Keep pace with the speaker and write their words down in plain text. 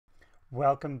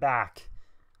Welcome back.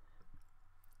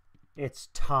 It's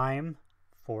time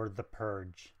for the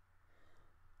Purge.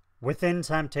 Within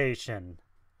temptation,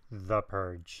 the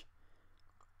Purge.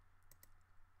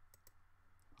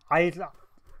 I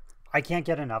can't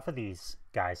get enough of these,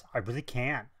 guys. I really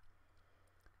can't.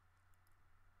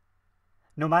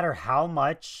 No matter how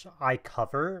much I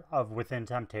cover of Within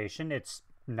Temptation, it's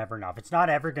never enough. It's not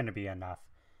ever going to be enough.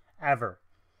 Ever.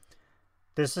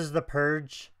 This is the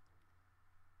Purge.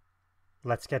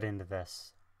 Let's get into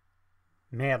this.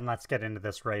 Man, let's get into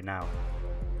this right now.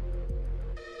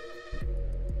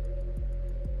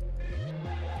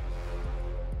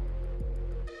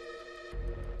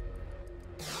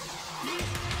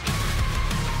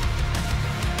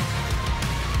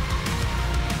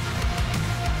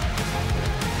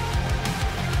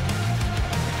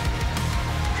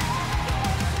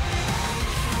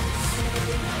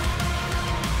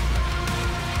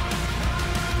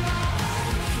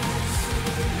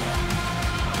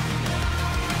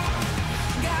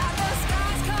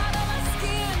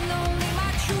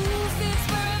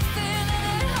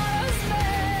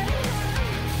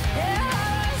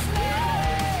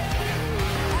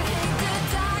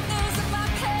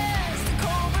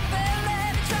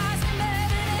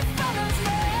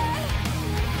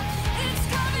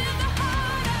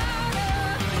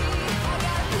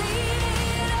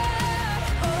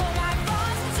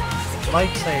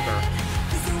 Lightsaber.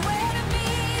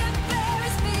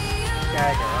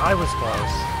 Dagger. I was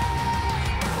close.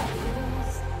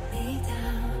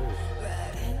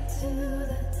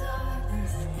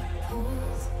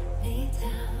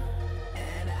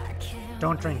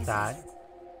 Don't drink that.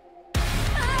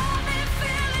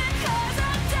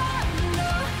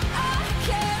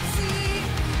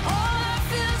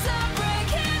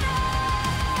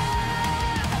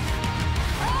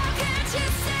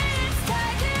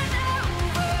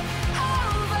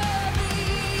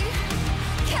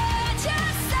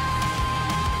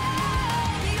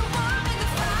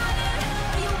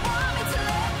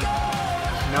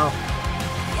 No.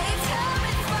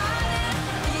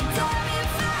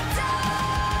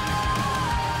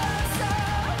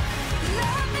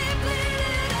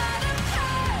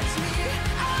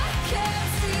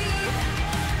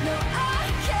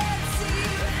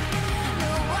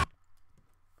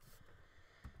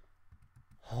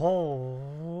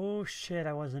 Oh shit,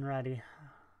 I wasn't ready.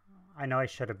 I know I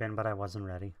should have been, but I wasn't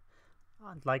ready.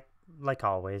 Like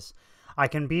always. I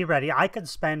can be ready. I could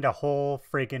spend a whole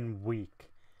friggin' week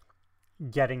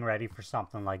getting ready for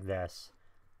something like this.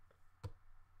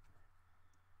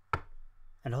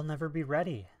 And I'll never be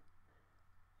ready.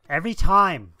 Every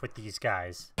time with these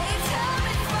guys.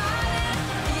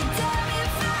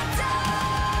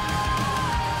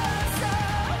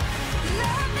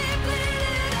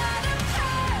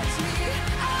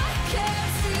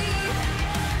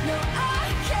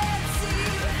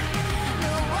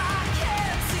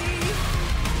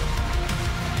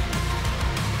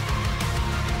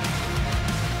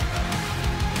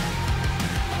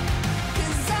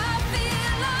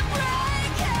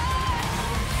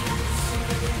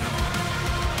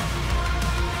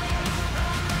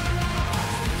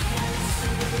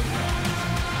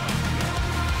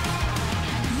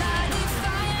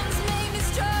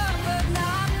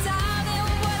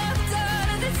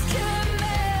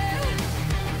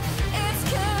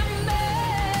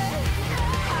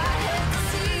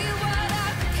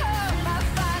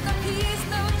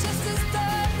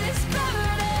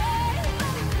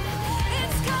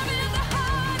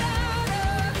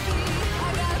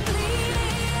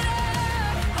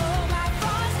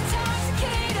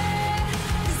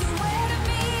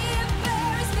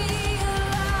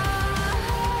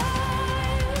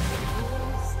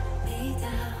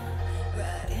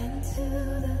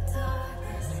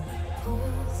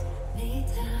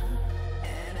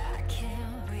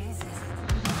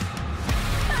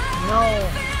 No!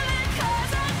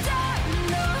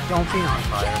 Don't be on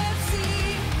fire.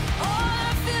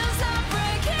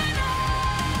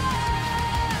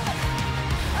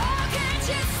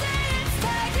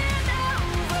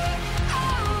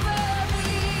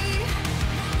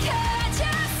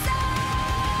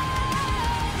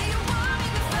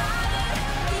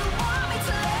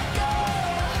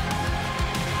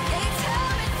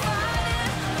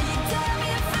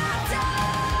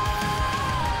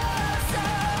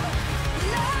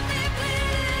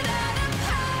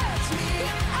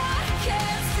 I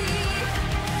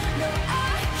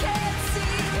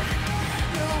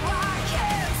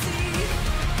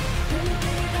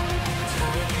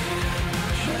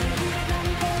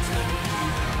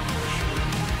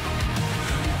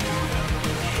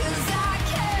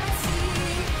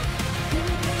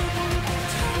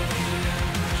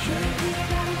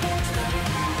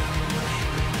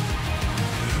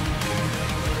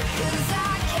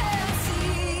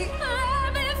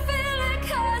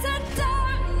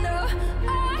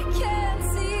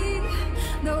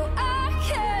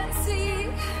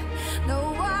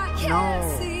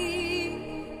No.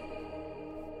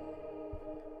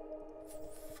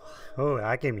 Oh,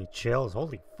 that gave me chills.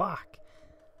 Holy fuck.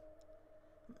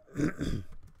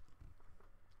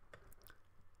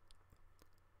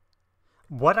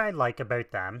 What I like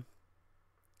about them,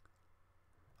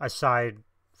 aside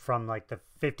from like the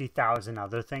 50,000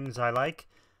 other things I like,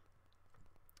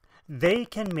 they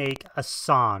can make a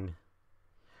song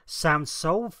sound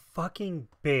so fucking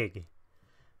big.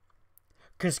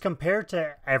 Because compared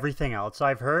to everything else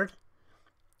I've heard,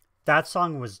 that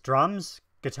song was drums,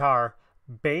 guitar,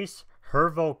 bass, her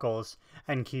vocals,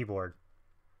 and keyboard.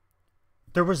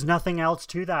 There was nothing else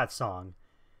to that song.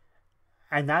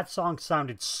 And that song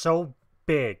sounded so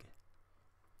big.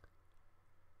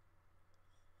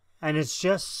 And it's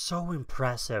just so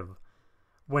impressive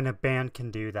when a band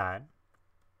can do that.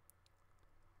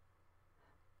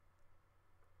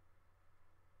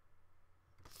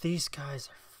 These guys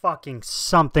are fucking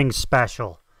something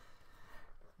special.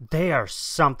 They are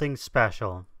something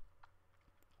special.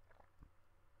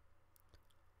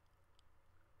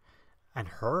 And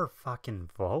her fucking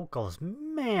vocals,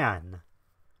 man.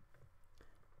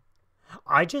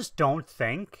 I just don't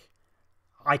think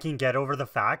I can get over the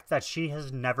fact that she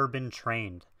has never been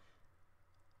trained.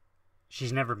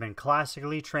 She's never been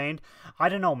classically trained. I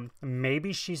don't know,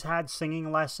 maybe she's had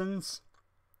singing lessons.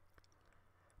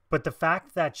 But the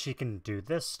fact that she can do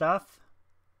this stuff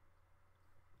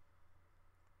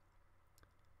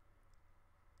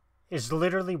is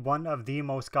literally one of the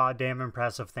most goddamn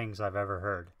impressive things I've ever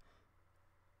heard.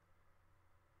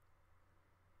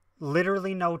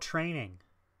 Literally no training.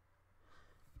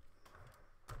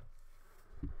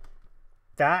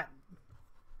 That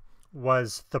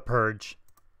was the Purge.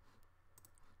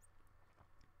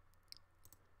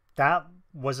 That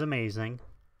was amazing.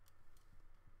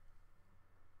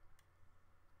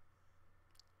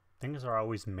 Things are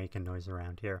always making noise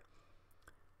around here.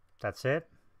 That's it.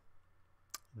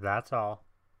 That's all.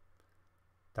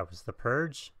 That was the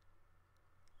Purge.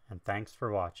 And thanks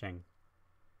for watching.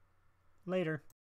 Later.